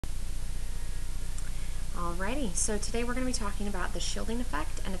Alrighty, so today we're going to be talking about the shielding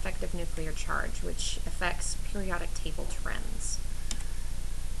effect and effective nuclear charge, which affects periodic table trends.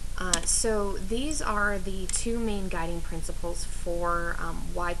 So these are the two main guiding principles for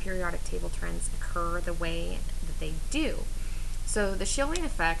why periodic table trends occur the way that they do. So the shielding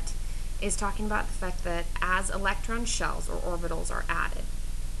effect is talking about the fact that as electron shells or orbitals are added,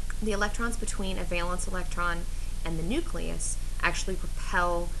 the electrons between a valence electron and the nucleus actually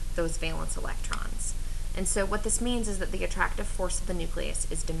repel those valence electrons. And so what this means is that the attractive force of the nucleus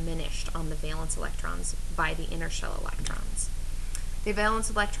is diminished on the valence electrons by the inner shell electrons. The valence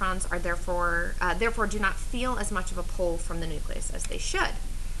electrons are therefore do not feel as much of a pull from the nucleus as they should.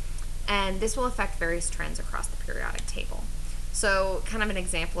 And this will affect various trends across the periodic table. So kind of an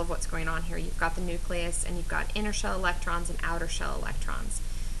example of what's going on here, you've got the nucleus and you've got inner shell electrons and outer shell electrons.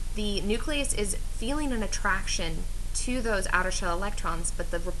 The nucleus is feeling an attraction to those outer shell electrons, but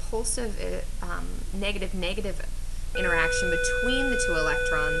the repulsive negative interaction between the two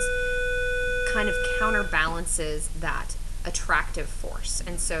electrons kind of counterbalances that attractive force.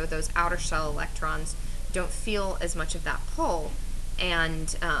 And so those outer shell electrons don't feel as much of that pull,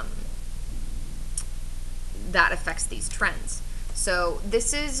 and that affects these trends. So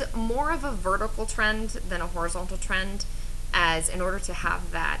this is more of a vertical trend than a horizontal trend, as in order to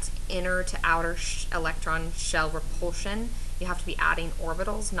have that inner to outer electron shell repulsion, you have to be adding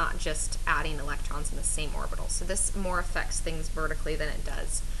orbitals, not just adding electrons in the same orbital. So this more affects things vertically than it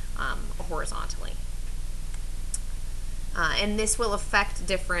does horizontally. And this will affect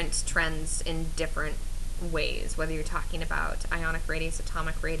different trends in different ways, whether you're talking about ionic radius,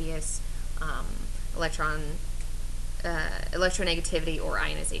 atomic radius, electronegativity, or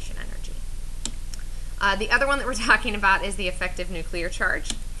ionization energy. The other one that we're talking about is the effective nuclear charge.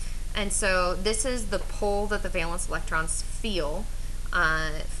 And so this is the pull that the valence electrons feel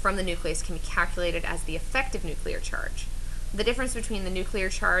from the nucleus can be calculated as the effective nuclear charge. The difference between the nuclear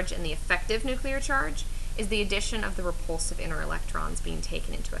charge and the effective nuclear charge is the addition of the repulsive inner electrons being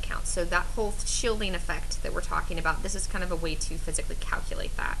taken into account. So that whole shielding effect that we're talking about, this is kind of a way to physically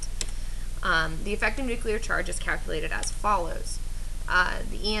calculate that. The effective nuclear charge is calculated as follows.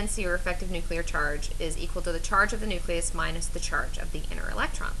 The ENC, or effective nuclear charge, is equal to the charge of the nucleus minus the charge of the inner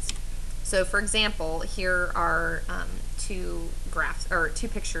electrons. So for example, here are two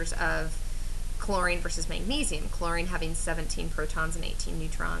pictures of chlorine versus magnesium. Chlorine having 17 protons and 18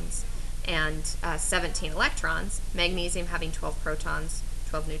 neutrons and 17 electrons. Magnesium having 12 protons,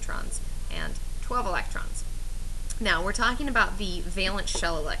 12 neutrons, and 12 electrons. Now we're talking about the valence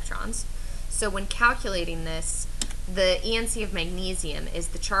shell electrons. So when calculating this, the ENC of magnesium is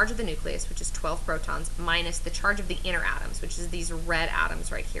the charge of the nucleus, which is 12 protons, minus the charge of the inner atoms, which is these red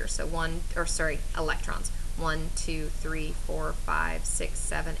atoms right here. So electrons. 1, 2, 3, 4, 5, 6,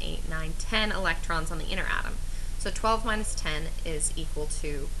 7, 8, 9, 10 electrons on the inner atom. So 12 minus 10 is equal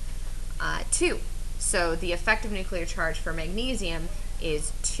to 2. So the effective nuclear charge for magnesium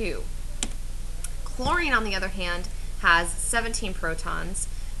is 2. Chlorine, on the other hand, has 17 protons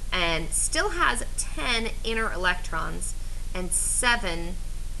and still has 10 inner electrons and 7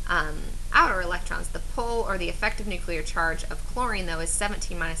 outer electrons. The pull, or the effective nuclear charge, of chlorine, though, is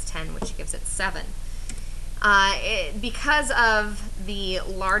 17 minus 10, which gives it 7. Because of the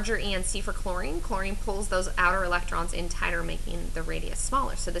larger ENC for chlorine, chlorine pulls those outer electrons in tighter, making the radius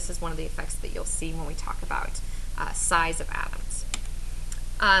smaller. So this is one of the effects that you'll see when we talk about size of atoms.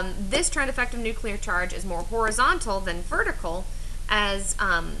 This trend effective nuclear charge is more horizontal than vertical, as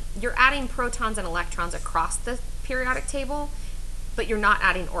you're adding protons and electrons across the periodic table, but you're not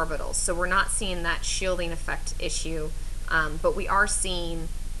adding orbitals. So we're not seeing that shielding effect issue, but we are seeing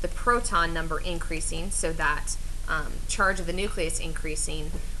the proton number increasing, so that charge of the nucleus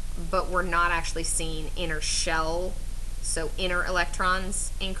increasing, but we're not actually seeing inner shell, so inner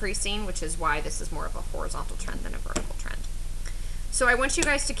electrons increasing, which is why this is more of a horizontal trend than a vertical trend. So I want you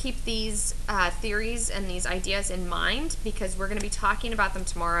guys to keep these theories and these ideas in mind, because we're going to be talking about them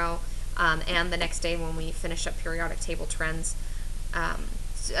tomorrow and the next day when we finish up periodic table trends.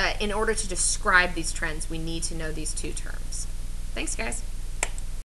 In order to describe these trends, we need to know these two terms. Thanks, guys.